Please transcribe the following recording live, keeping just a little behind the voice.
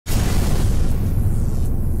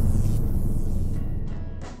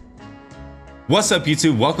What's up,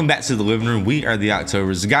 YouTube? Welcome back to the living room. We are the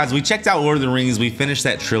Octobers. Guys, we checked out Lord of the Rings. We finished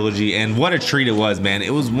that trilogy, and what a treat it was, man.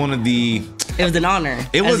 It was one of the... It was an honor,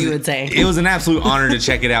 as you would say. It was an absolute honor to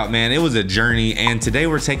check it out, man. It was a journey, and today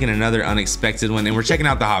we're taking another unexpected one, and we're checking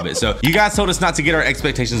out The Hobbit. So you guys told us not to get our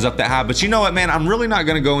expectations up that high, but you know what, man? I'm really not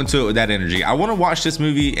going to go into it with that energy. I want to watch this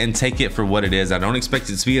movie and take it for what it is. I don't expect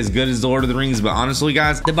it to be as good as The Lord of the Rings, but honestly,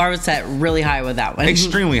 guys, the bar was set really high with that one.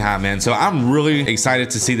 Extremely high, man. So I'm really excited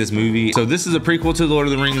to see this movie. So this is a prequel to The Lord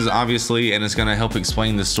of the Rings, obviously, and it's going to help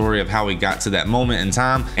explain the story of how we got to that moment in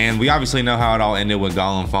time. And we obviously know how it all ended with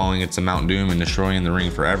Gollum falling into Mount Doom and destroying the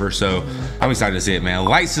ring forever. So I'm excited to see it, man.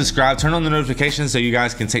 Like, subscribe, turn on the notifications so you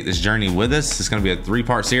guys can take this journey with us. It's going to be a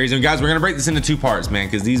 3-part series. And guys, we're going to break this into 2 parts, man,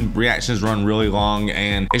 because these reactions run really long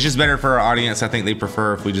and it's just better for our audience. I think they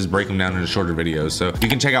prefer if we just break them down into shorter videos. So you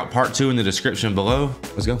can check out part 2 in the description below.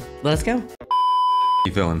 Let's go. Let's go. How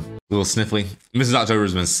you feeling? A little sniffly? Mrs.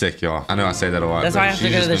 October's been sick, y'all. I know I say that a lot. That's why I have to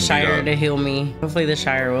go to the Shire to heal me. Hopefully the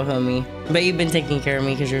Shire will heal me. But you've been taking care of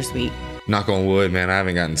me because you're sweet. Knock on wood, man. I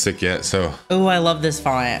haven't gotten sick yet, so. Oh, I love this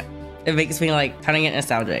font. It makes me like kind of get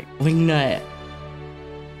nostalgic. Wingnut.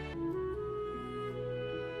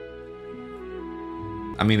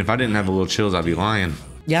 I mean, if I didn't have a little chills, I'd be lying.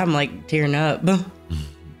 Yeah, I'm like tearing up.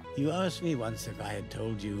 You asked me once if I had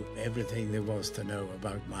told you everything there was to know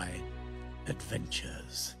about my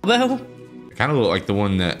adventures. Well, kind of look like the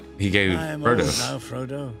one that he gave I'm Frodo. old now,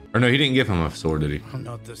 Frodo. Or no, he didn't give him a sword, did he? I'm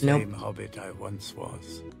not the same hobbit I once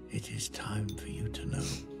was. It is time for you to know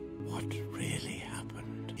what really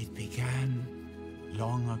happened. It began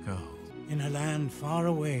long ago, in a land far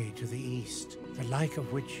away to the east, the like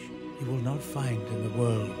of which you will not find in the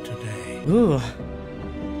world today. Ooh.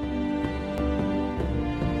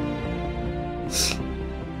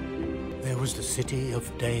 There was the city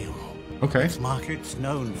of Dale. Okay. Its markets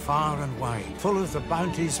known far and wide, full of the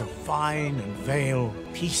bounties of vine and vale,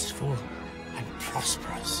 peaceful and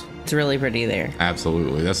prosperous. It's really pretty there.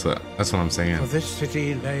 Absolutely. That's what I'm saying. For this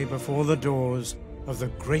city lay before the doors of the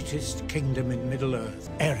greatest kingdom in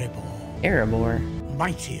Middle-earth, Erebor. Erebor.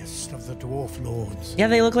 Mightiest of the dwarf lords. Yeah,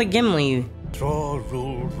 they look like Gimli. Thrall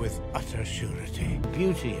ruled with utter surety. The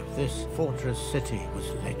beauty of this fortress city was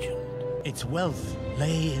legend. Its wealth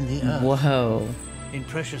lay in the earth. Whoa. In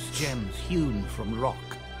precious gems hewn from rock,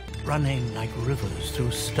 running like rivers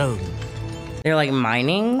through stone. They're like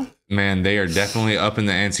mining? Man, they are definitely up in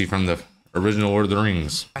the ante from the original Lord of the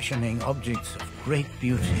Rings. Fashioning objects of great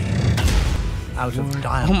beauty out of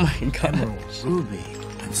diamond, emerald, ruby,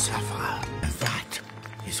 and sapphire. And that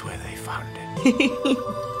is where they found it.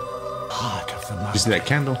 Heart of the mountain. You see that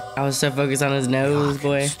candle? I was so focused on his nose,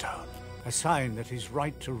 boy. Stone, a sign that his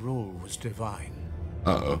right to rule was divine.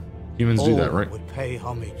 Uh-oh. Humans do that, right? All would pay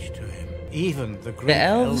homage to him, even the great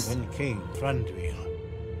elven king Thranduil.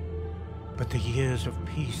 But the years of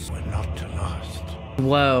peace were not to last.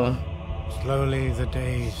 Whoa. Slowly the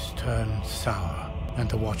days turned sour, and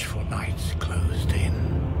the watchful nights closed in.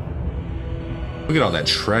 Look at all that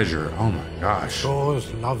treasure. Oh my gosh.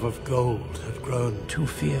 Thor's love of gold had grown too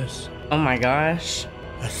fierce. Oh my gosh.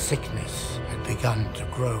 A sickness had begun to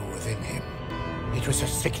grow within him. It was a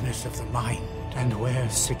sickness of the mind, and where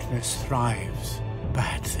sickness thrives,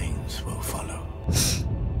 bad things will follow.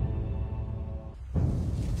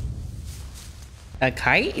 A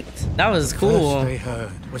kite? That was cool. First they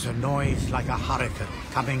heard was a noise like a hurricane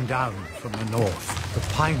coming down from the north. The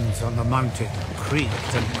pines on the mountain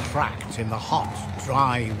creaked and cracked in the hot,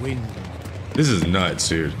 dry wind. This is nuts,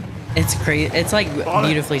 dude. It's crazy. It's like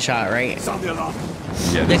beautifully shot, right?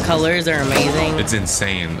 Yeah. The colors are amazing. It's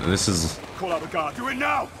insane. This is Call out the guard. Do it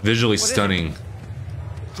now. Visually stunning.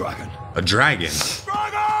 Dragon. A dragon.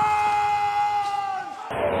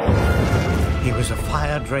 He was a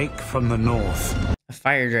fire drake from the north. A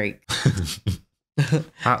fire drake.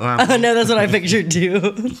 Hotline. Oh no, that's what I pictured too.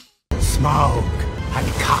 Smaug had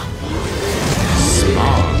come.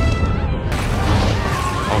 Smaug.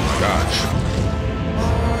 Oh my gosh.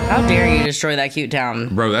 How dare you destroy that cute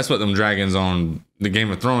town? Bro, that's what them dragons on the Game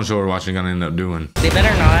of Thrones show we're watching gonna end up doing. They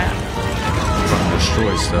better not. Fucking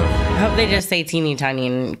destroy stuff. I hope they just stay teeny tiny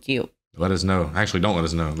and cute. Let us know. Actually, don't let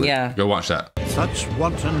us know. Yeah. Go watch that. Such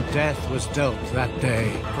wanton death was dealt that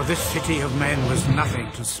day, for this city of men was nothing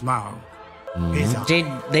to Smaug.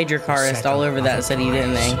 They Dracarys all over that city,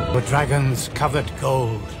 didn't they? The dragons covered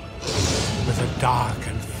gold with a dark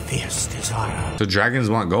and fierce desire. So dragons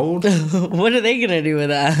want gold? What are they gonna do with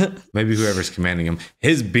that? Maybe whoever's commanding him.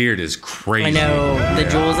 His beard is crazy. I know. The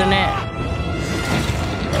jewels in it.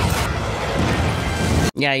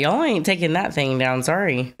 Yeah, y'all ain't taking that thing down,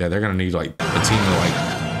 sorry. Yeah, they're gonna need like a team of like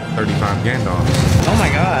 35 Gandalfs. Oh my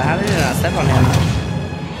god, how did I not step on him?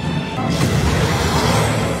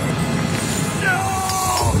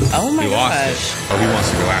 Oh my He lost gosh. it. Oh, he wants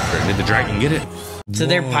to go after it. Did the dragon get it? So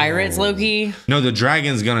they're pirates, Loki? No, the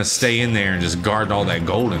dragon's gonna stay in there and just guard all that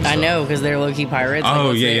gold and stuff. I know, because they're Loki pirates. Oh,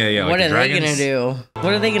 what's yeah, it- yeah. What Like are the they gonna dragons? do?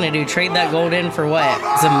 What are they gonna do? Trade that gold in for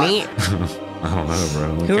what? Some meat? I don't know,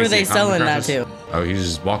 bro. Who are Case they the economy selling that crashes. to? Oh, he's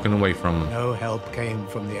just walking away from them. No help came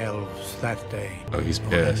from the elves that day. Oh, he's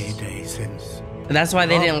or any pissed. day since. That's why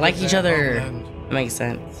they didn't Off like with each their other. homeland, That makes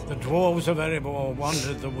sense. The dwarves of Erebor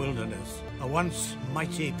wandered the wilderness, a once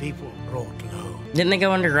mighty people brought low. Didn't they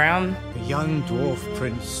go underground? The young dwarf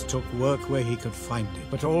prince took work where he could find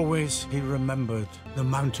it, but always he remembered the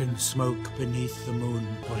mountain smoke beneath the moon,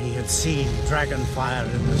 for he had seen dragon fire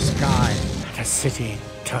in the sky, and a city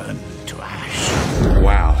turned to ash.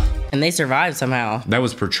 Wow. And they survived somehow. That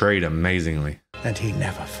was portrayed amazingly. And he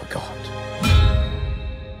never forgot.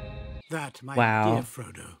 That, my Wow. dear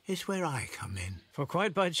Frodo, is where I come in. For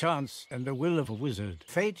quite by chance and the will of a wizard,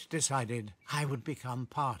 fate decided I would become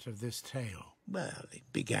part of this tale. Well, it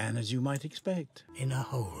began as you might expect. In a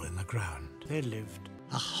hole in the ground, there lived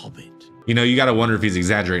a hobbit. You know, you gotta wonder if he's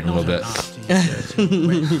exaggerating a little bit. Nasty, dirty,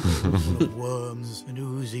 wet hole full of worms and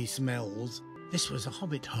oozy smells. This was a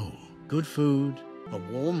hobbit hole. Good food, a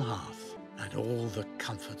warm hearth, and all the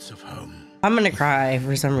comforts of home. I'm gonna cry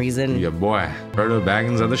for some reason. Yeah, boy. Frodo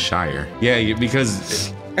Baggins of the Shire. Yeah,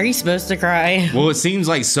 because, Are you supposed to cry? well, it seems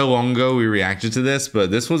like so long ago we reacted to this, but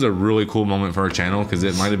this was a really cool moment for our channel because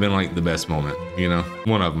it might have been like the best moment, you know?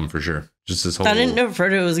 One of them for sure. Just this whole. I didn't know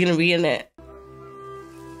Frodo was gonna be in it.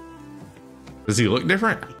 Does he look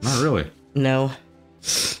different? Not really. No.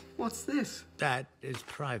 What's this? That is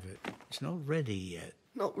private. It's not ready yet.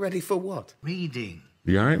 Not ready for what? Reading.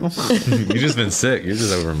 You all right, Mom? You've just been sick. You're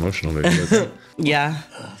just over emotional, baby. Okay? Yeah.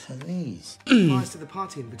 For these. Replies to the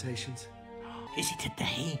party invitations. Is it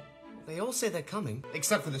today? They all say they're coming,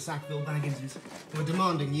 except for the Sackville Bagginses, who are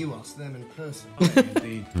demanding you ask them in person.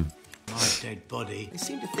 Indeed. My dead body. They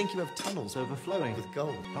seem to think you have tunnels overflowing with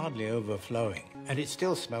gold. Hardly overflowing. And it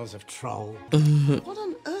still smells of troll. What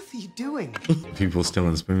on earth are you doing? People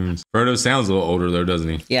stealing spoons. Frodo sounds a little older though, doesn't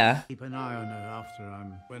he? Yeah. Keep an eye on her after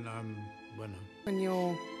when I'm. When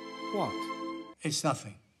you're... what? It's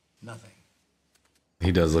nothing. Nothing.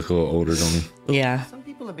 He does look a little older, don't he? Yeah. Some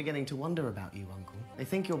people are beginning to wonder about you, Uncle. They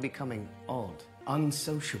think you're becoming odd,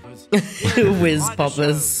 unsociable. Whiz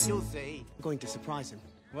poppers. You'll see. I'm going to surprise him.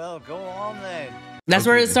 Well, go on then. That's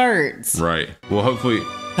where it starts. Right. Well, hopefully.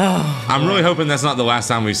 I'm really hoping that's not the last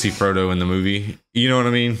time we see Frodo in the movie. You know what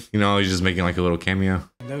I mean? You know, he's just making like a little cameo.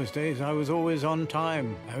 In those days, I was always on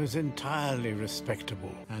time. I was entirely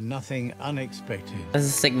respectable, and nothing unexpected That's a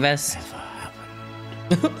sick vest. ever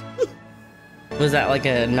happened. Was that like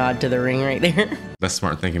a nod to the ring right there? That's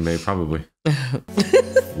smart thinking, babe. Probably.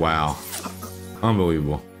 Wow.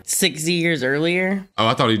 Unbelievable. 60 years earlier? Oh,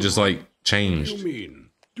 I thought he just like changed. mean?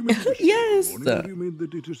 Do you mean this Yes. morning, or do you mean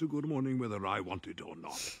that it is a good morning whether I want it or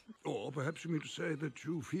not? Or perhaps you mean to say that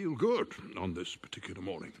you feel good on this particular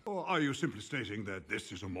morning? Or are you simply stating that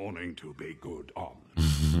this is a morning to be good on?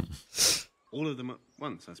 All of them at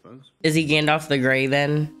once, I suppose. Is he Gandalf the Grey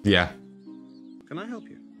then? Yeah. Can I help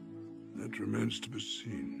you? That remains to be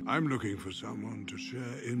seen. I'm looking for someone to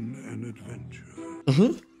share in an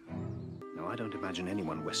adventure. No, I don't imagine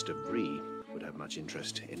anyone west of Bree would have much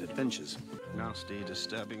interest in adventures. Nasty,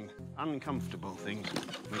 disturbing, uncomfortable things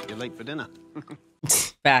make you late for dinner.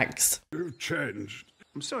 Facts. You've changed.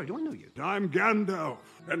 I'm sorry, do I know you? I'm Gandalf,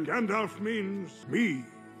 and Gandalf means me.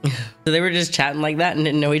 So they were just chatting like that and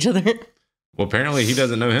didn't know each other? Well, apparently he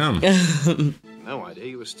doesn't know him. No idea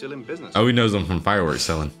you were still in business. Oh, he knows him from fireworks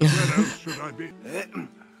selling. Where else should I be?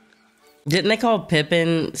 Didn't they call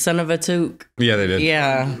Pippin son of a toque? Yeah, they did.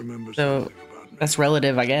 Yeah. Remember So something about me, that's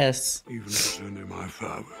relative, I guess. even if it's only my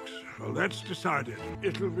fireworks. Well, that's decided.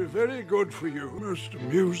 It'll be very good for you, most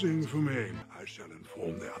amusing for me. I shall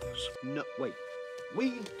inform the others. No, wait.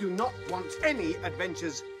 We do not want any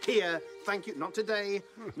adventures here. Thank you. Not today.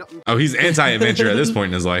 Not Oh, he's anti-adventure at this point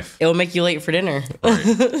in his life. It will make you late for dinner.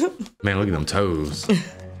 Man, look at them toes.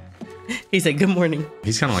 He said, good morning.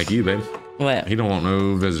 He's kind of like you, babe. What? He don't want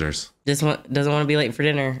no visitors. Doesn't want to be late for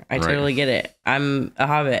dinner. I Right. totally get it. I'm a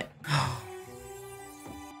hobbit.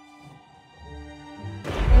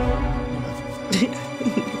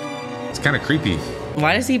 It's kind of creepy.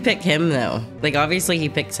 Why does he pick him though? Like obviously he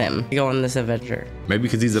picks him to go on this adventure. Maybe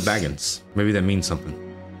because he's a Baggins. Maybe that means something.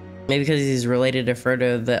 Maybe because he's related to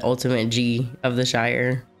Frodo, the ultimate G of the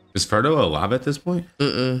Shire. Is Frodo alive at this point?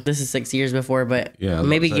 This is 6 years before, but Yeah, I was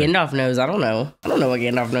maybe about to say. Gandalf knows. I don't know. I don't know what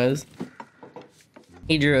Gandalf knows.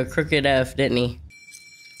 He drew a crooked F, didn't he?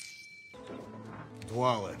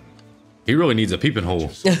 Dwalin. He really needs a peeping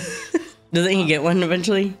hole. Doesn't he get one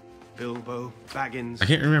eventually? Bilbo Baggins. I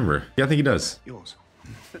can't remember. Yeah, I think he does. Yours.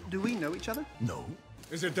 Do we know each other? No.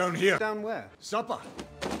 Is it down here? Down where? Supper.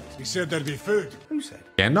 He said there'd be food. Who said?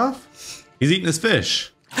 Gandalf? He's eating his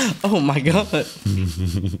fish. Oh my god.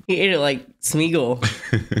 He ate it like Smeagol.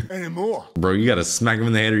 Any more? Bro, you gotta smack him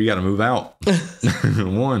in the head or you gotta move out.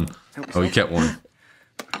 One. Oh, he kept one.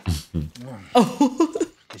 Oh.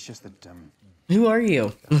 It's just that Who are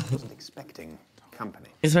you? I wasn't expecting company.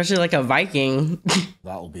 Especially like a Viking.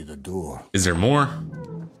 That'll be the door. Is there more?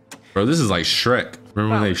 Bro, this is like Shrek.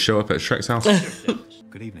 Remember when they show up at Shrek's house?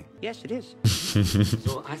 Good evening. Yes, it is.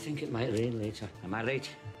 So I think it might rain later. Am I right?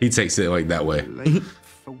 He takes it like that way. Late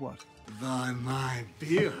for what? By my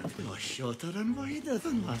beard, you're shorter and wider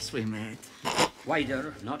than last we met.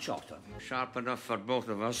 Wider, not shorter. Sharp enough for both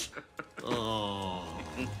of us. Oh.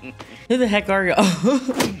 Who the heck are you?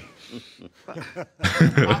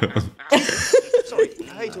 Sorry,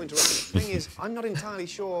 I hate to interrupt. The thing is, I'm not entirely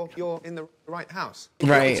sure you're in the right house.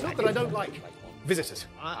 Right. It's not that I don't like visitors.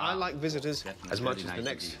 I like visitors as much as the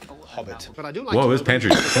next Hobbit. But I do like. Whoa, to this know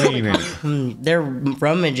pantry's clean. They're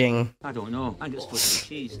rummaging. I don't know. I just put some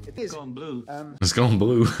cheese. It's gone blue. It's going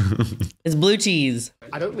blue. It's blue cheese.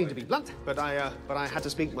 I don't mean to be blunt, but I had to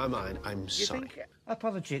speak my mind. I'm sorry.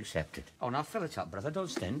 Apology accepted. Oh, now fill it up, brother. Don't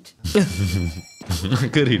stint.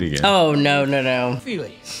 Could eat again. Oh, no, no, no.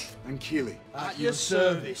 Feely. And Keely, at your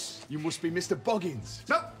service. You must be Mr. Boggins.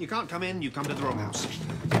 No, you can't come in. You come to the wrong house.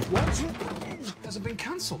 What? Has it been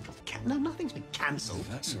cancelled? No, nothing's been cancelled.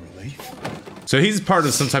 That's a relief. So he's part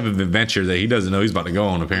of some type of adventure that he doesn't know he's about to go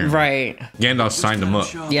on, apparently. Right. Gandalf signed him up.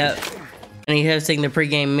 Yep. And he's hosting the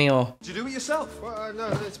pregame meal. Did you do it yourself? Well, no,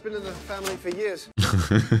 it's been in the family for years.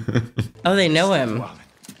 Oh, they know him.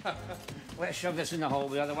 Let's shove this in the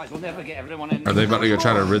hallway, otherwise we'll never get everyone in. Are they about to go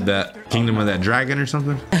try to rid that kingdom of that dragon or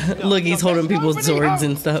something? Look, he's holding people's swords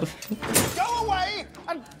and stuff. Go away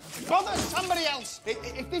and bother somebody else.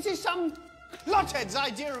 If this is some lothead's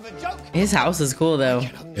idea of a joke. His house is cool, though.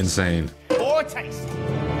 Insane. Poor taste.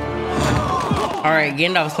 All right,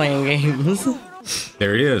 Gandalf's playing games.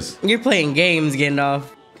 There he is. You're playing games, Gandalf.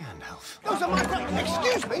 Those are my friends.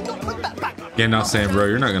 Excuse me, don't put that back. Gandalf saying, bro,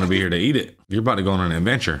 you're not going to be here to eat it. You're about to go on an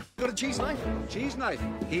adventure. Got a cheese knife? Cheese knife.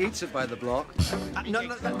 He eats it by the block. No,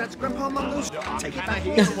 that's Grandpa Mungo's. Take it back.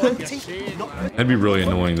 That'd be really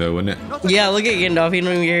annoying, though, wouldn't it? Yeah, look at Gandalf. He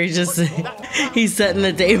don't even care. He's just he's setting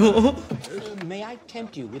the table. May I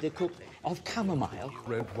tempt you with a cup of chamomile?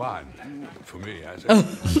 Red wine. For me, I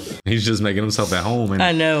say. He's just making himself at home. And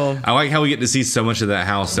I know. I like how we get to see so much of that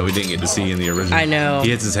house that we didn't get to see in the original. I know. He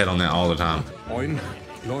hits his head on that all the time. Loin,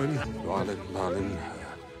 loin, Marlin, Marlin.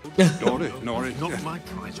 Dory, Nori. Not my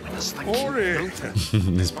prize winners, thank Ori.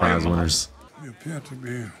 His prize winners. We appear to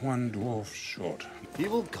be one dwarf short. you. He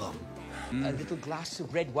will come. A little glass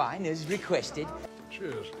of red wine is requested.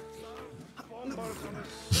 Cheers.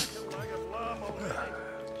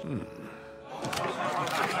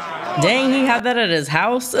 Dang, he had that at his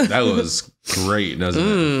house. That was great, doesn't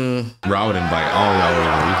it? Bro, I would invite all y'all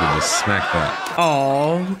over. We could just smack that.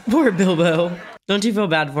 Aw, poor Bilbo. Don't you feel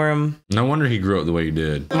bad for him? No wonder he grew up the way he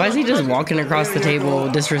did. Why is he just walking across the table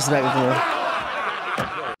disrespectful?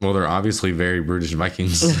 Well, they're obviously very British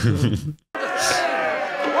Vikings.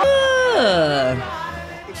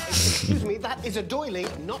 Excuse me, that is a doily,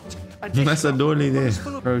 not a dish. That's a doily there,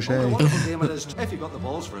 crochet. If you got the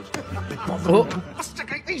balls for it. Oh,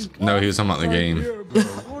 Masticate these. No, he was talking about the game.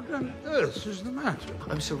 What on earth is the matter?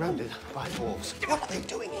 I'm surrounded by dwarves. What are they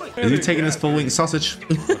doing here? Is he taking his full wing sausage?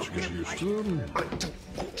 I don't want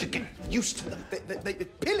to get used to them. They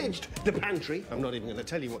pillaged the pantry. I'm not even going to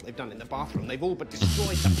tell you what they've done in the bathroom. They've all but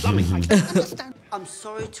destroyed the plumbing. I don't understand. I'm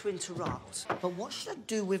sorry to interrupt, but what should I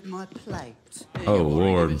do with my plate? Oh,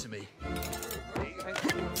 Lord.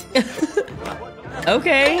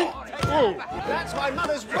 okay. That's my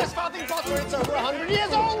mother's breastfeeding bottle. It's over 100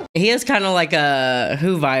 years old. He has kind of like a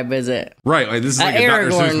who vibe, is it? Right, like this is like An a Dr.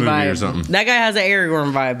 Seuss Aragorn movie vibe. or something. That guy has an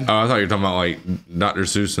Aragorn vibe. Oh, I thought you were talking about like Dr.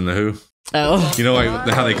 Seuss and the Who. Oh. You know, like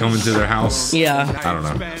how they come into their house? Yeah. I don't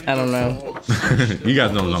know. I don't know. You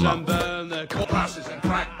guys know what I'm talking about.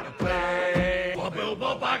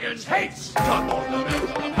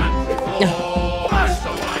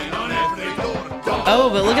 Oh,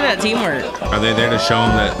 but look at that teamwork. Are they there to show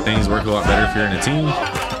them that things work a lot better if you're in a team?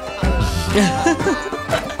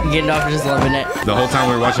 Gandalf just loving it. The whole time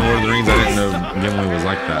we were watching Lord of the Rings, I didn't know Gimli was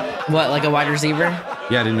like that. What, like a wide receiver?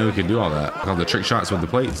 Yeah, I didn't know he could do all that. All the trick shots with the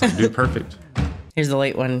plates. He'd do it perfect. Here's the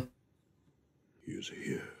late one. Here's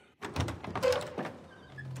here.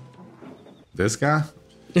 This guy?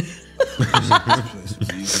 This place would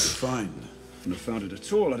be easy to find. Wouldn't have found it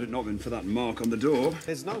at all had it not been for that mark on the door.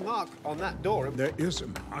 There's no mark on that door. There is a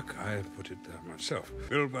mark. I put it there myself.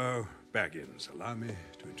 Bilbo Baggins. Allow me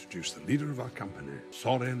to introduce the leader of our company,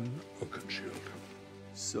 Thorin Oakenshield.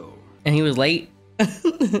 So, And he was late.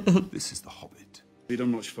 this is the Hobbit. You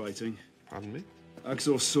done much fighting? Pardon me? Axe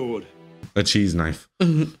or sword? A cheese knife.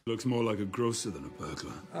 Looks more like a grocer than a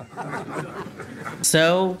burglar.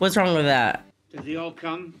 So, what's wrong with that? Did they all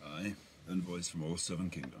come? Aye, envoys from all 7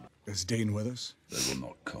 kingdoms. Is Dane with us? They will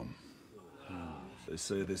not come. They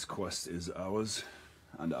say this quest is ours,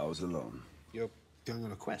 and ours alone. You're going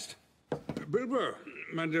on a quest. Bilbo,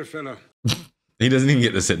 my dear fellow, He doesn't even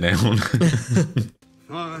get to sit down.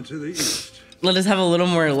 far to the east. Let us have a little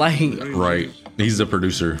more light. Right. He's the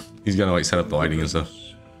producer. He's gonna like set up the lighting and stuff.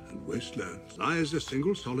 And wastelands lies a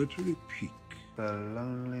single solitary peak. The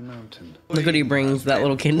Lonely Mountain. Look what he brings, that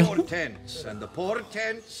little Kindle. Portents, and the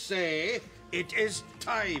portents say it is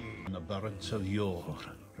time. The barons of yore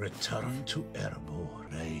return to Erebor.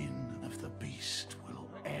 Reign of the beast will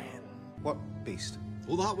end. What beast?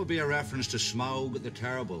 Well, that would be a reference to Smaug the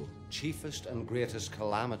Terrible, chiefest and greatest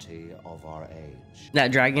calamity of our age.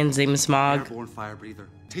 That dragon's name is Smaug. Airborne fire breather.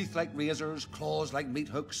 Teeth like razors, claws like meat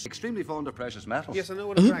hooks, extremely fond of precious metals. Yes, I know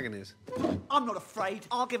what a dragon is. I'm not afraid.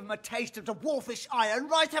 I'll give him a taste of the dwarfish iron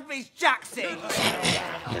right up his jacksie.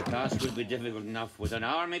 The task will be difficult enough with an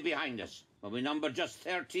army behind us. But we number just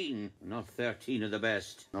 13. Not 13 of the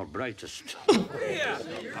best, nor brightest. What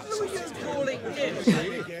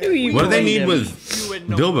do they need with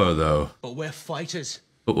Bilbo though? But we're fighters.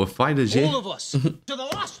 But we're fighters, yeah. All of us. To the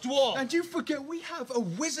last war. And you forget we have a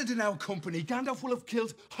wizard in our company. Gandalf will have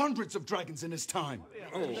killed hundreds of dragons in his time.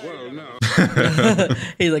 Oh, well, no.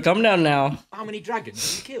 He's like, calm down now. How many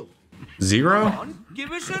dragons have you killed? 0?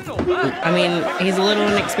 Give us a number. I mean, he's a little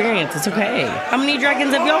inexperienced. It's okay. How many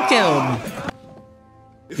dragons have y'all killed?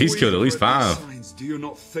 He's killed at least read these 5. signs, do you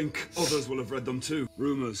not think others will have read them too?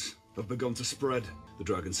 Rumors have begun to spread. The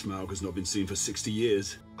dragon Smaug has not been seen for 60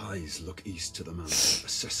 years. Eyes look east to the mountain,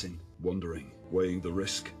 assessing, wondering, weighing the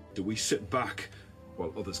risk. Do we sit back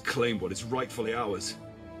while others claim what is rightfully ours?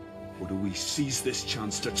 Or do we seize this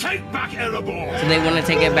chance to take back Erebor? So they want to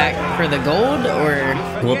take it back for the gold, or?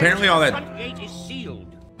 Well, apparently all that. Front gate is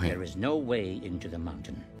sealed. There is no way into the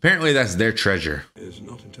mountain. Apparently that's their treasure. Is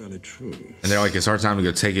not entirely true. And they're like, it's our time to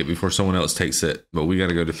go take it before someone else takes it. But we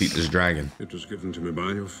gotta go defeat this dragon. It was given to me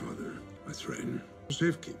by your father, my Thrain.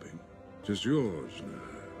 Safekeeping. It is yours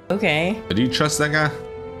now. Okay. But do you trust that guy?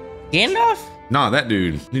 Gandalf? Nah, that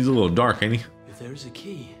dude. He's a little dark, ain't he? If there is a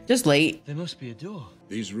key, Just late. there must be a door.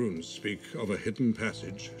 These runes speak of a hidden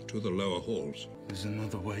passage to the lower halls. There's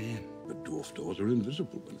another way in. The dwarf doors are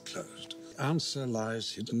invisible when closed. The answer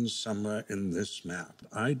lies hidden somewhere in this map.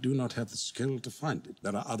 I do not have the skill to find it.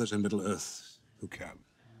 There are others in Middle-earth who can.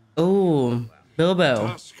 Oh, The Bilbo.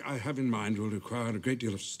 task I have in mind will require a great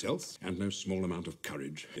deal of stealth and no small amount of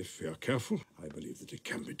courage. If we are careful, I believe that it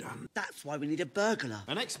can be done. That's why we need a burglar.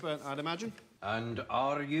 An expert, I'd imagine. And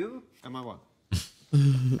are you? Am I what?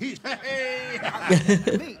 Hey!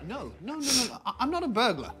 Me? No. I'm not a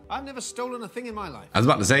burglar. I've never stolen a thing in my life. I was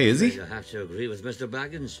about to say, is he? You have to agree with Mr.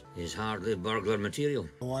 Baggins. He's hardly burglar material.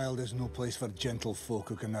 The wild is no place for gentle folk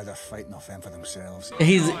who can neither fight nor fend for themselves.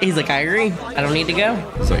 He's like, I agree. I don't need to go.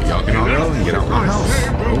 So y'all can all go and get out my house.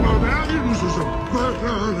 Bilbo Baggins is a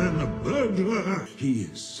burglar and a burglar. He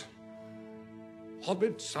is.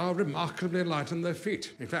 Hobbits are remarkably light on their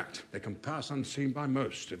feet. In fact, they can pass unseen by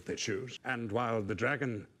most if they choose. And while the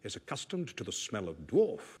dragon is accustomed to the smell of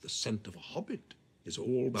dwarf, the scent of a hobbit is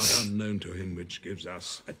all but unknown to him, which gives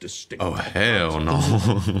us a distinct... Oh, hell no.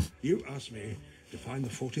 You asked me to find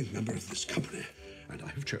the 14th member of this company, and I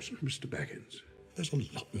have chosen Mr. Baggins. There's a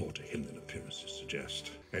lot more to him than appearances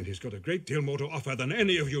suggest. And he's got a great deal more to offer than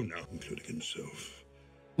any of you know, including himself.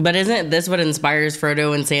 But isn't this what inspires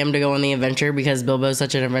Frodo and Sam to go on the adventure because Bilbo's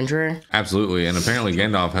such an adventurer? Absolutely. And apparently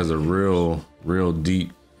Gandalf has a real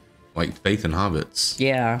deep, like, faith in hobbits.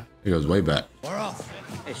 Yeah. He goes way back. We're off.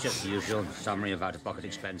 It's just the usual summary of out-of-pocket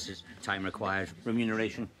expenses, time required,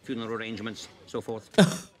 remuneration, funeral arrangements, so forth.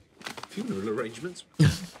 Funeral arrangements?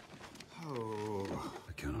 Oh.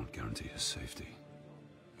 I cannot guarantee his safety.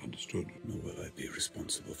 Understood. Nor will I be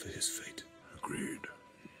responsible for his fate. Agreed.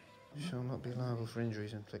 You shall not be liable for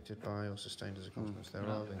injuries inflicted by or sustained as a consequence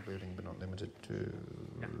thereof, including but not limited to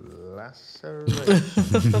laceration,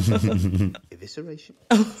 evisceration.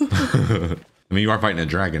 I mean, you are fighting a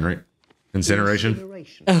dragon, right? Incineration?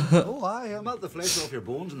 Oh, aye, I'll melt the flesh off your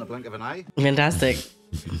bones in the blink of an eye. Fantastic.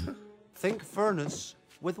 Think furnace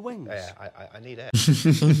with wings. Yeah, I need air.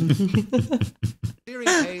 Steering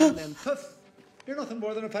pain and then poof. You're nothing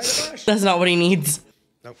more than a pile of ash. That's not what he needs.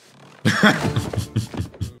 Nope.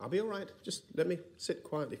 I'll be all right. Just let me sit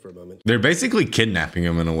quietly for a moment. They're basically kidnapping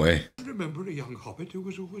him in a way. I remember a young hobbit who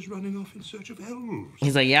was always running off in search of elves.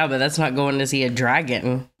 He's like, yeah, but that's not going to see a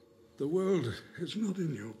dragon. The world is not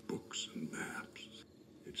in your books and maps.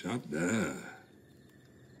 It's out there.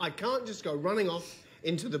 I can't just go running off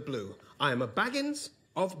into the blue. I am a Baggins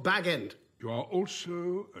of Bag End. You are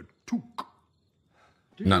also a Took.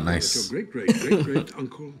 Not nice. Your great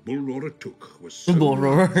uncle Bullroarer Took was so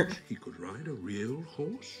Bullroarer. he could ride a real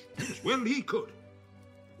horse. Yes, well, he could.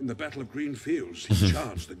 In the Battle of Green Fields, he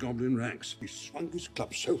charged the goblin ranks. He swung his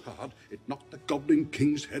club so hard it knocked the goblin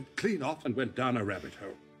king's head clean off and went down a rabbit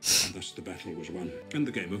hole. And thus the battle was won, and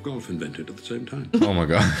the game of golf invented at the same time. Oh my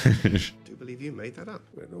gosh. Do believe you made that up.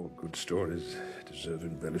 Well, all good stories deserve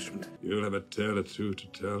embellishment. You'll have a tale or two to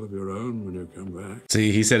tell of your own when you come back.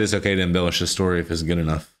 See, he said it's okay to embellish the story if it's good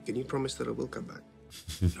enough. Can you promise that I will come back?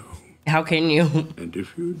 No. How can you? And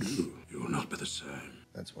if you do, you will not be the same.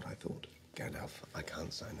 That's what I thought. Gandalf, I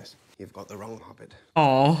can't sign this. You've got the wrong hobbit.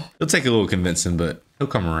 Oh. It'll take a little convincing, but he'll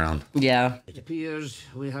come around. Yeah. It appears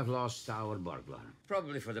we have lost our burglar.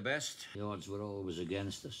 Probably for the best. The odds were always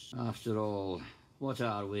against us. After all, what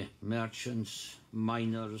are we? Merchants,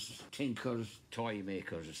 miners, tinkers, toy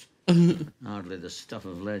makers. Hardly the stuff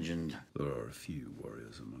of legend. There are a few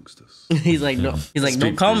warriors amongst us. He's like, no. He's like,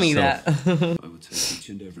 don't call me that. I would take each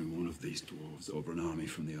and every one of these dwarves over an army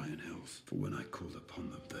from the Iron Hills. For when I called upon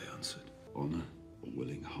them, they answered. Honor, a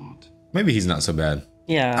willing heart. Maybe he's not so bad.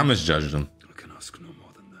 Yeah. I misjudged him. I can ask no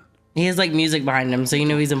more than that. He has like music behind him, so you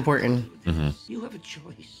know he's important. You have a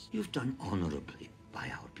choice. You've done honorably by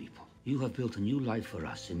our people. You have built a new life for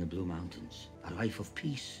us in the Blue Mountains. A life of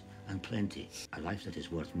peace and plenty. A life that is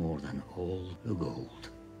worth more than all the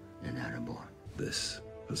gold in Erebor. This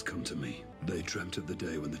has come to me. They dreamt of the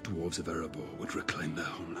day when the dwarves of Erebor would reclaim their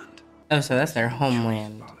homeland. Oh, so that's their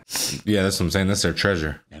homeland. Yeah, that's what I'm saying. That's their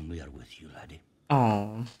treasure. And we are with you, laddie.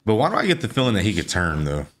 Oh. But why do I get the feeling that he could turn,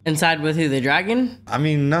 though? Inside with who? The dragon? I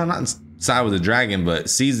mean, no, not inside with the dragon, but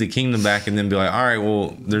seize the kingdom back and then be like, all right,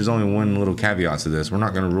 well, there's only one little caveat to this. We're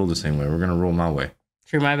not going to rule the same way. We're going to rule my way.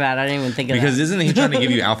 True, my bad. I didn't even think of that. Because isn't he trying to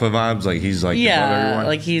give you alpha vibes? Like, he's like, yeah,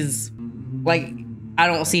 like he's like, I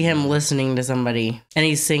don't see him listening to somebody. And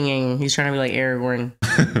he's singing. He's trying to be like Aragorn.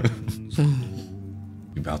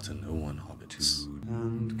 You're about to know one hobbit.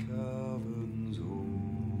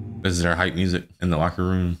 This is their hype music in the locker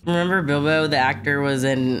room. Remember Bilbo, the actor, was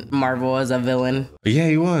in Marvel as a villain? Yeah,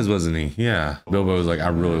 he was, wasn't he? Yeah. Bilbo was like, I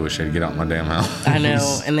really wish I'd get out my damn house. I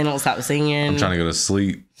know. And they don't stop singing. I'm trying to go to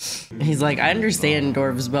sleep. He's like, I understand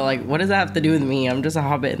dwarves, but like, what does that have to do with me? I'm just a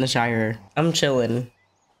hobbit in the Shire. I'm chilling.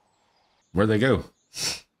 Where'd they go?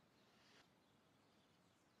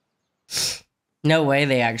 No way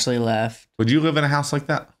they actually left. Would you live in a house like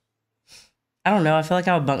that? I don't know. I feel like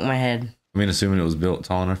I would bunk my head. I mean, assuming it was built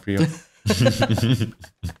tall enough for you.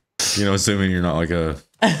 You know, assuming you're not like a...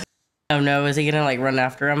 Oh no, is he gonna like run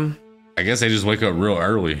after him? I guess they just wake up real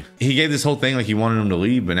early. He gave this whole thing like he wanted him to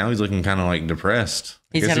leave, but now he's looking kind of like depressed.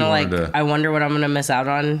 He's kind of like, I wonder what I'm gonna miss out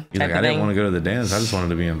on. He's like, I didn't want to go to the dance. I just wanted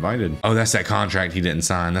to be invited. Oh, that's that contract he didn't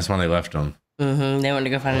sign. That's why they left him. They wanted to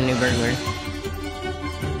go find a new burglar.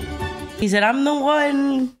 He said, I'm the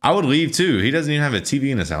one. I would leave too. He doesn't even have a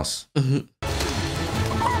TV in his house.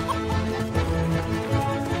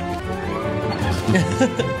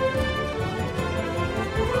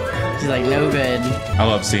 She's like, no good. I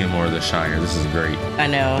love seeing more of the Shire. This is great. I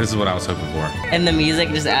know. This is what I was hoping for. And the music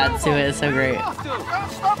just adds to it. It's so great.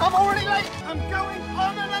 Stop, I'm already late. I'm going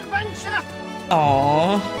on an adventure.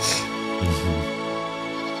 Aww.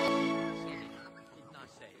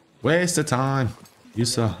 Waste of time. You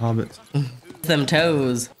saw hobbits. Them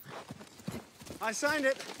toes. I signed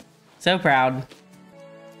it. So proud.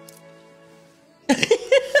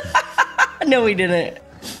 No, we didn't.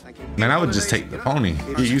 Man, I would just take the pony.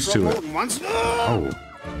 Get used to it. Oh.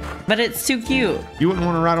 But it's too cute. You wouldn't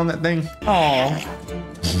want to ride on that thing? Oh.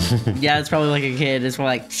 Yeah, it's probably like a kid. It's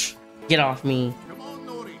probably like, shh, get off me.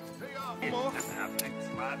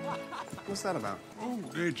 What's that about? Oh,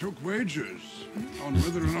 they took wagers on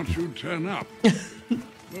whether or not you'd turn up.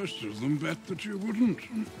 Most of them bet that you wouldn't.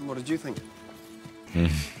 What did you think? He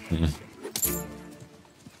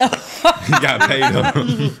got paid up.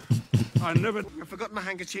 I've forgotten my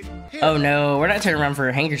handkerchief. Here. Oh no, we're not turning around for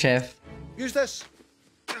a handkerchief. Use this.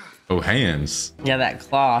 Oh, hands. Yeah, that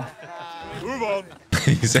cloth. Move on.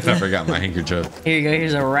 He said I forgot my handkerchief. Here you go,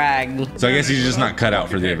 here's a rag. So I guess he's just not cut out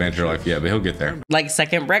for the adventure life yet, but he'll get there. Like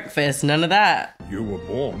second breakfast, none of that. You were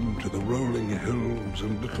born to the rolling hills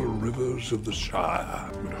and little rivers of the Shire,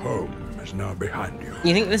 but home is now behind you.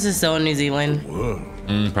 You think this is still in New Zealand?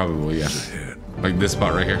 Probably, yeah. Like this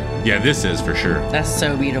spot right here. Yeah, this is for sure. That's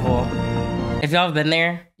so beautiful. If y'all have been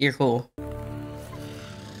there, you're cool.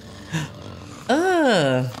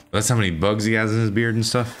 Ugh. That's how many bugs he has in his beard and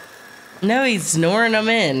stuff. No, he's snoring them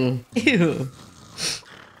in. Ew.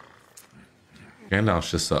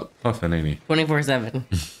 Gandalf's just up puffing, ain't he?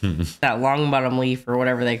 24/7. That long bottom leaf or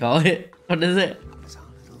whatever they call it. What is it?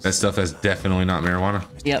 That stuff that's definitely not marijuana.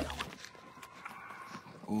 Yep.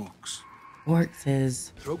 Orcs. Orcs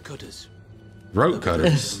is Throat cutters. Throat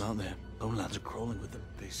cutters. Them out there. Bone lads are crawling with them.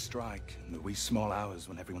 They strike in the wee small hours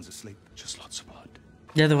when everyone's asleep. Just lots of blood.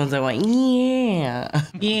 they're the ones that went, yeah.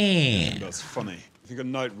 Yeah. That's funny. You think a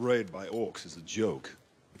night raid by orcs is a joke?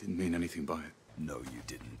 I didn't mean anything by it. No, you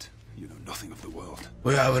didn't. You know nothing of the world.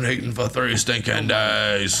 We haven't eaten for 3 stinking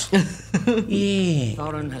days. Yeah.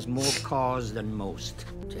 Thorin has more cause than most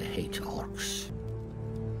to hate orcs.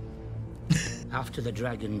 After the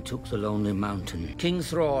dragon took the Lonely Mountain, King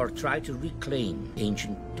Thror tried to reclaim the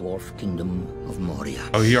ancient dwarf kingdom of Moria.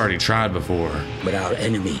 Oh, he already tried before. But our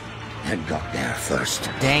enemy had got there first.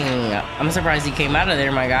 Dang, I'm surprised he came out of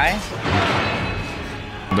there, my guy.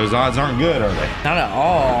 Those odds aren't good, are they? Not at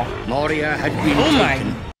all. Moria had been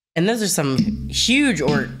taken. And those are some huge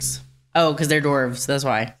orcs. Oh, because they're dwarves, that's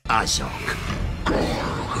why. Azog.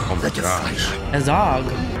 Oh my gosh.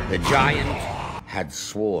 Azog. The giant had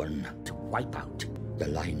sworn to wipe out the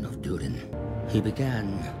line of Durin. He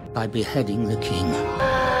began by beheading the king.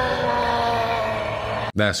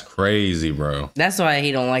 That's crazy, bro. That's why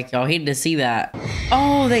he don't like y'all. Hated to see that.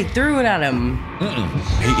 Oh, they threw it at him.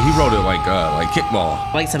 He rolled it like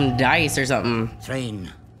kickball. Like some dice or something.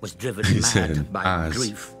 Thrain was driven He mad said by eyes.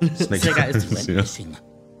 grief. Snake Snake eyes. Went missing,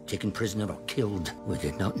 taken prisoner or killed. We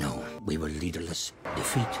did not know. We were leaderless.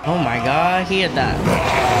 Defeat. Oh my god, he had that.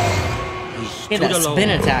 He had that spin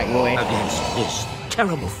attack, boy. Against this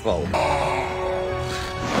terrible foe.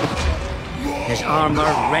 His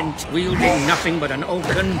armor rent, wielding nothing but an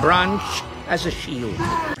oaken branch as a shield.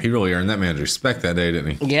 He really earned that man's respect that day,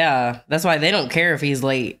 didn't he? Yeah, that's why they don't care if he's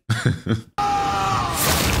late.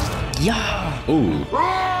 Yeah. Ooh.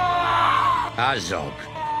 Azog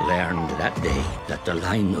learned that day that the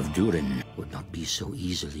line of Durin would not be so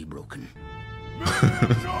easily broken.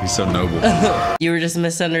 He's so noble. You were just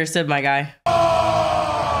misunderstood, my guy.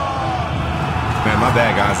 Man, my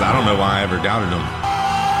bad, guys. I don't know why I ever doubted him.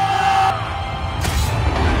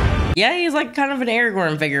 Yeah, he's like kind of an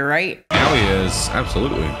Aragorn figure, right? Now he is.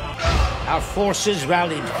 Absolutely. Our forces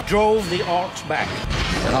rallied, drove the orcs back.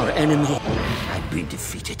 Our enemy had been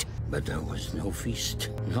defeated, but there was no feast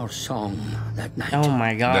nor song that night. Oh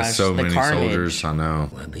my gosh, That's so the many carnage. soldiers. I know.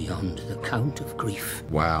 We're beyond the count of grief.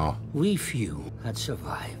 Wow. We few had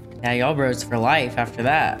survived. Yeah, y'all bros for life after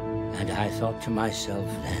that. And I thought to myself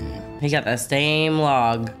then, He got that same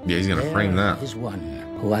log. Yeah, he's gonna frame there that. is one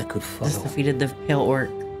who I could follow. Just defeated the pale orc.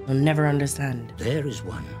 I'll never understand. There is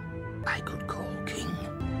one I could call king.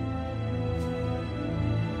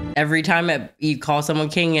 Every time you call someone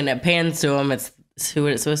king and it pans to him, it's who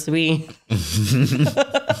it's supposed to be. What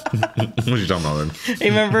are you talking about, then?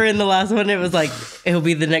 Remember in the last one, it was like, he'll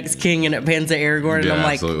be the next king and it pans to Aragorn. Yeah, and I'm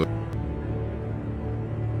like, absolutely.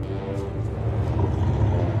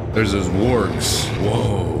 There's those wargs.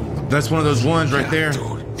 Whoa. That's one of those ones right there.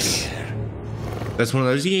 That's one of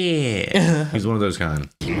those. Yeah. He's one of those kind.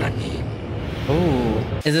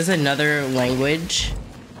 oh, is this another language?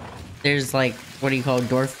 There's like, what do you call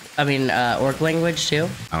orc language too?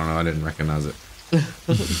 I don't know. I didn't recognize it.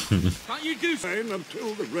 Can't you do something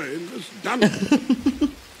until the rain is done?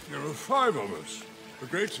 There are 5 of us. The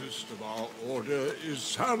greatest of our order is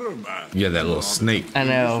Saruman. Yeah, that little snake. I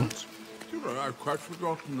know. I've quite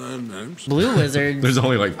forgotten their names. Blue wizard. There's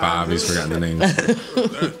only like 5. He's forgotten the names.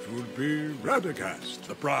 That would be Radagast,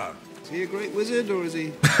 the Brown. Is he a great wizard or is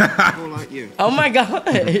he more like you? Oh my god.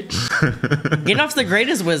 Gandalf's the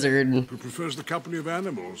greatest wizard. Who prefers the company of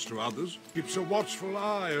animals to others, keeps a watchful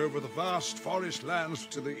eye over the vast forest lands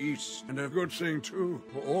to the east. And a good thing, too,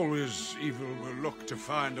 for always evil will look to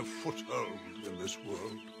find a foothold in this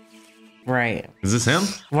world. Right. Is this him?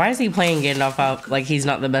 Why is he playing Gandalf out like he's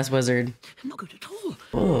not the best wizard? Not good at all.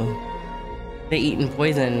 Oh. They eating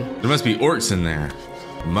poison. There must be orcs in there.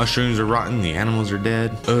 The mushrooms are rotten. The animals are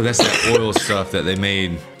dead. Oh, that's that oil stuff that they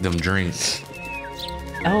made them drink.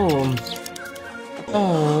 Oh.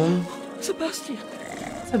 Oh. Sebastian.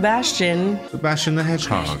 Sebastian the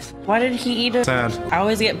Hedgehog. Why did he eat it? Sad. I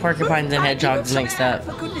always get porcupines and hedgehogs mixed up.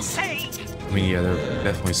 For goodness sake! I mean, yeah, they're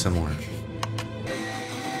definitely similar.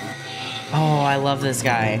 Oh, I love this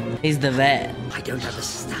guy. He's the vet. I don't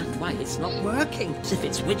understand why it's not working. As if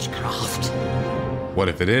it's witchcraft. What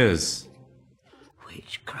if it is?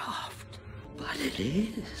 witchcraft, but it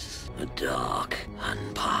is a dark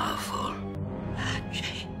and powerful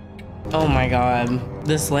magic. Oh my god.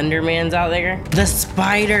 The Slender Man's out there. The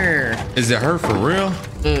spider. Is it her for real?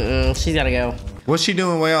 She's gotta go. What's she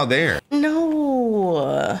doing way out there?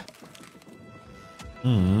 No.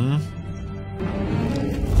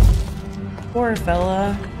 Poor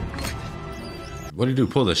fella. What do you do?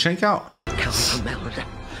 Pull the shank out?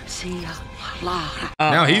 See ya, Lara.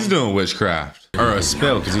 Now he's doing witchcraft. Or a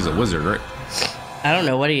spell, because he's a wizard, right? I don't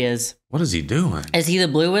know what he is. What is he doing? Is he the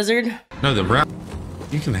blue wizard? No, the brown.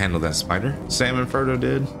 You can handle that spider. Sam and Frodo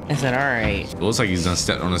did. I said, all right. It looks like he's done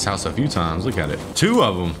stepped on his house a few times. Look at it. 2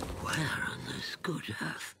 of them. Where on this good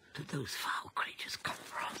earth did those foul creatures come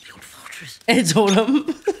from? The old fortress. I told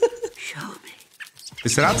him. Show me. He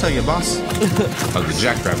said, I'll tell you, boss. Oh, the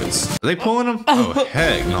jackrabbits. Are they pulling them? Oh,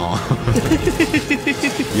 heck no.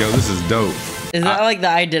 Yo, this is dope. Is that like the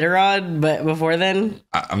Iditarod, but before then?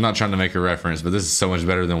 I'm not trying to make a reference, but this is so much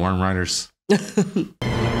better than Worm Riders.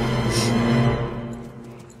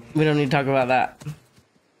 We don't need to talk about that.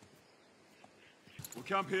 We'll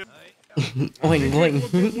camp here. Boing,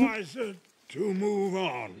 boing. Wiser to move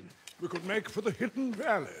on. We could make for the Hidden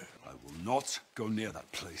Valley. I will not go near that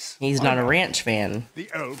place. He's not a ranch fan. The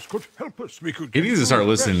elves could help us. We could. He needs to start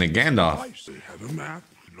listening to Gandalf. We have a map.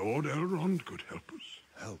 Lord Elrond could help us.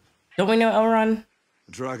 Help. Don't we know Elrond?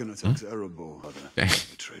 The dragon attacked Erebor.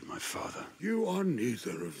 Betrayed my father. You are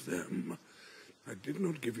neither of them. I did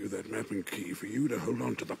not give you that map and key for you to hold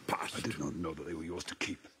on to the past. I did not know that they were yours to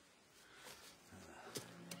keep.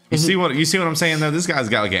 You see what I'm saying though? This guy's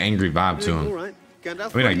got like an angry vibe to him. All right,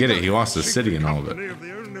 Gandalf. I mean, I get it. He lost the city and all of Company it. of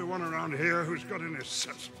the only one around here who's got any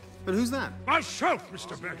sense. But who's that? Myself,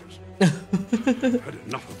 Mr. Beggars. Had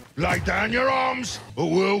enough of it. Lay down your arms, or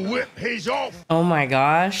we'll whip his off. Oh my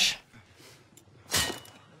gosh.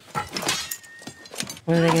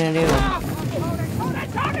 What are they gonna do?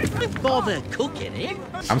 Bother cooking it.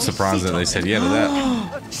 I'm surprised that they said yeah to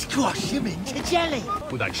that. Squash him into jelly.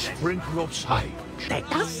 With a sprinkle of sage. That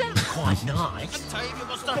does sound quite nice.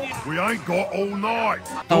 We ain't got all night.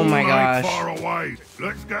 Oh my Dawn ain't gosh. far away.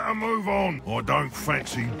 Let's get a move on. I don't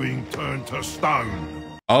fancy being turned to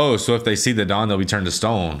stone. Oh, so if they see the dawn, they'll be turned to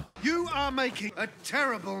stone. You are making a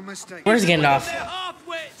terrible mistake. Where's Gandalf?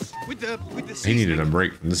 With the He needed a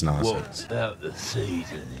break from this nonsense. About the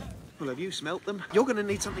seasoning? Well, have you smelt them? You're going to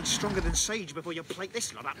need something stronger than sage before you plate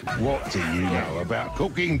this lot up. What do you know about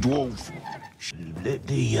cooking, dwarf? Let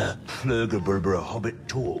the Flurgerberber Hobbit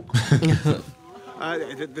talk.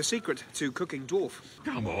 The secret to cooking dwarf.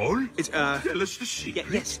 Come on. It's, Tell us the secret.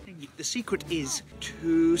 Yes, the secret is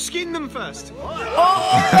to skin them first.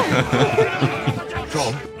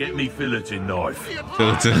 Tom, get me filleting knife.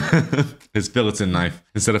 Filleting. His filleting knife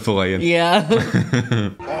instead of filleting. Yeah.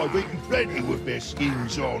 I've eaten plenty with their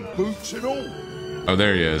skins on, boots and all. Oh,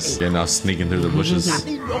 there he is. Yeah, now sneaking through the bushes.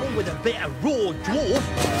 Nothing wrong with a bit of raw dwarf.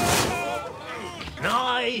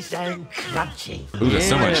 Nice and crunchy. Ooh, there's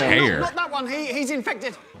so much hair. Not that one. He's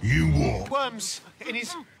infected. You what? Worms in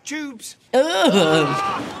his tubes. Ugh.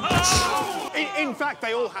 In fact,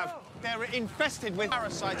 they all have. They're infested with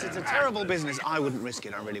parasites. It's a terrible business. I wouldn't risk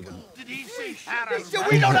it. I really wouldn't. Did he say parasites?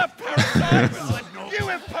 We don't have parasites. You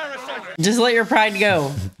have parasites. Just let your pride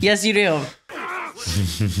go. Yes, you do.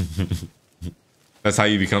 That's how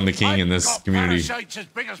you become the king in this community. Parasites as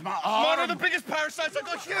big as my arm. One of the biggest parasites. I've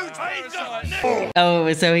got huge parasites.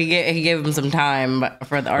 Oh, so he gave him some time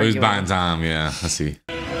for the Oh, he's argument. buying time. Yeah, I see.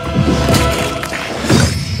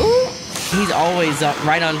 He's always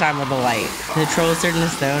right on time with the light. The trolls turned to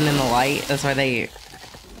stone in the light. That's why they...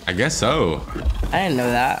 I guess so. I didn't know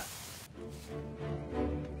that.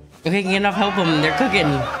 Okay, Gandalf, help them. They're cooking.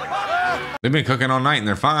 They've been cooking all night and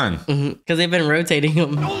they're fine. Because they've been rotating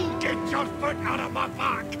them. Get your foot out of my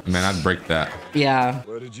back. Man, I'd break that. Yeah.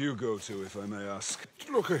 Where did you go to, if I may ask?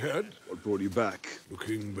 Look ahead. What brought you back?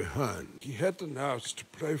 Looking behind. He hadn't asked to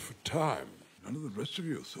play for time. None of the rest of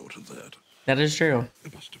you thought of that. That is true. They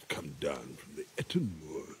must have come down from the Etten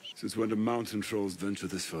Moors. Since when do mountain trolls venture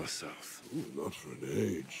this far south? Ooh, not for an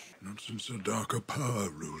age. Not since a darker power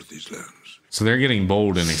ruled these lands. So they're getting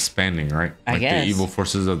bold and expanding, right? I Like guess. the evil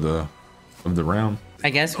forces of the realm. I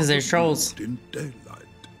guess because there's trolls. In daylight.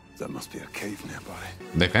 That must be a cave nearby.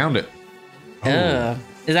 They found it. Ugh.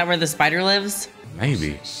 Is that where the spider lives?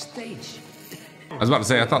 Maybe. I was about to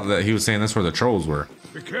say, I thought that he was saying that's where the trolls were.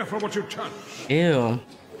 Be careful what you touch. Ew.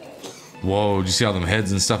 Whoa, did you see all them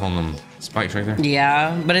heads and stuff on them spikes right there?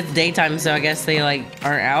 Yeah, but it's daytime, so I guess they like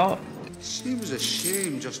aren't out. Seems a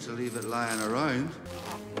shame just to leave it lying around.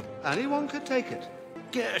 Anyone could take it.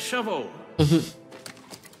 Get a shovel.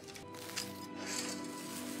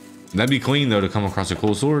 That'd be clean though to come across a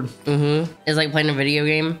cool sword. Mm-hmm. It's like playing a video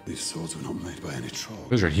game. These swords were not made by any troll.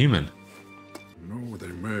 Those are human. Nor were they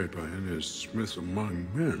made by any smith among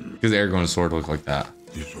men. Because Aragorn's sword looked like that.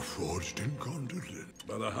 These were forged in Gondolin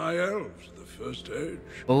by the High Elves of the First Age.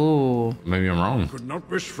 Oh. Maybe I'm wrong. Could not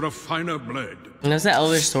wish for a finer blade. And that's the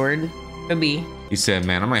elvish sword. Could be. He said,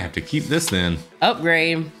 man, I might have to keep this then.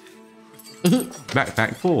 Upgrade.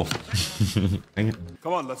 Backpack full. Dang it.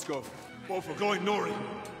 Come on, let's go. Both are going Nori.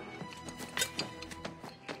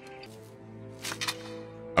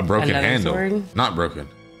 A broken Another handle. sword? Not broken.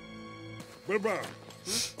 Bilbo.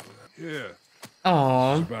 Here.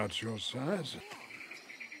 Aww. It's about your size.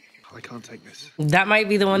 I can't take this. That might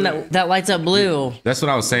be the one that lights up blue. That's what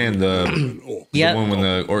I was saying. The Yep. one when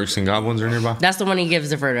the orcs and goblins are nearby. That's the one he gives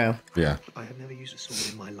to Frodo. Yeah. I have never used a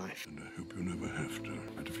sword in my life. And I hope you never have to.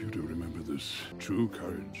 And if you do remember this, true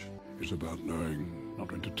courage is about knowing not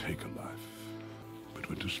when to take a life, but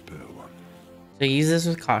when to spare one. So use this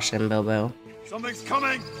with caution, Bilbo. Something's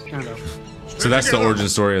coming! So that's the origin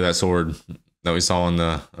story of that sword that we saw in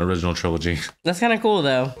the original trilogy. That's kind of cool,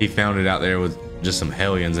 though. He found it out there with just some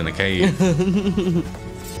hellions in a cave.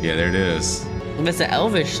 Yeah, there it is. It's an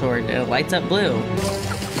elvish sword, and it lights up blue.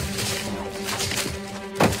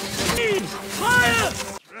 Fire!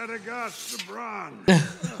 Radagast the Bron.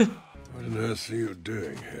 What on earth are you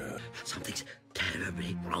doing here? Something's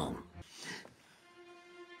terribly wrong.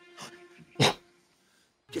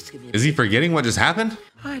 Just give me a Is he forgetting what just happened?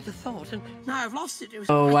 I had a thought, and now I've lost it. It was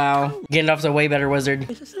Oh, wow. Gandalf's a way better wizard.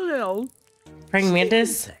 It's a little Praying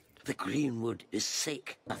mantis? The greenwood is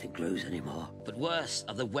sick. Nothing grows anymore. But worse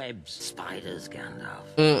are the webs, spiders,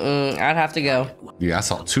 Gandalf. I'd have to go. Yeah, I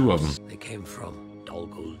saw 2 of them. They came from Dol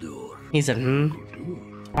Guldur. He said,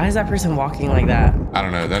 Why is that person walking like that? I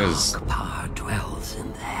don't know. That is Power dwells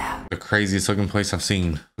in there. the craziest looking place I've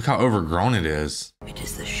seen. Look how overgrown it is. It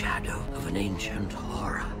is the shadow of an ancient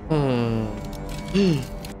horror.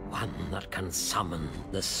 One that can summon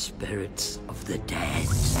the spirits of the dead.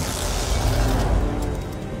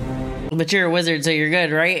 But you're a wizard, so you're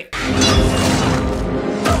good, right?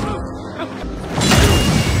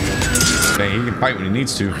 Dang, he can fight when he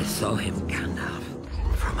needs to. I saw him, Gandalf,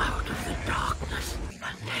 from out of the darkness.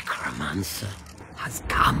 A necromancer has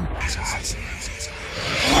come.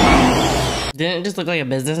 Didn't it just look like a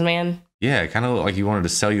businessman? Yeah, it kind of looked like he wanted to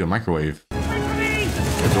sell you a microwave. A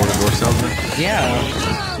door-to-door salesman? Yeah.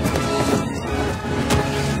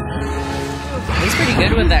 He's pretty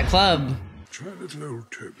good with that club. Try little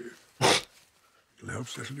old Toby. It'll help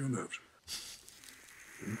settle your nerves.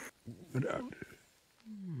 And out.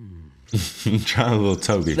 Try a little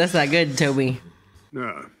Toby. That's not good, Toby.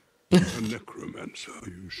 Now, a necromancer, are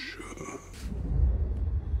you sure?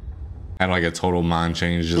 Had like a total mind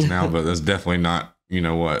change just now, but that's definitely not, you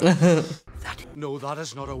know what. No, that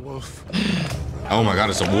is not a wolf. Oh my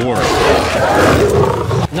god, it's a war.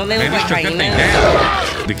 Don't they look like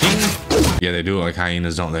hyenas? The king? Yeah, they do look like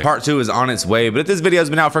hyenas, don't they? Part 2 is on its way, but if this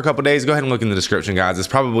video's been out for a couple days, go ahead and look in the description, guys. It's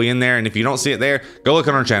probably in there, and if you don't see it there, go look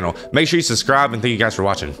on our channel. Make sure you subscribe, and thank you guys for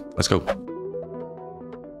watching. Let's go.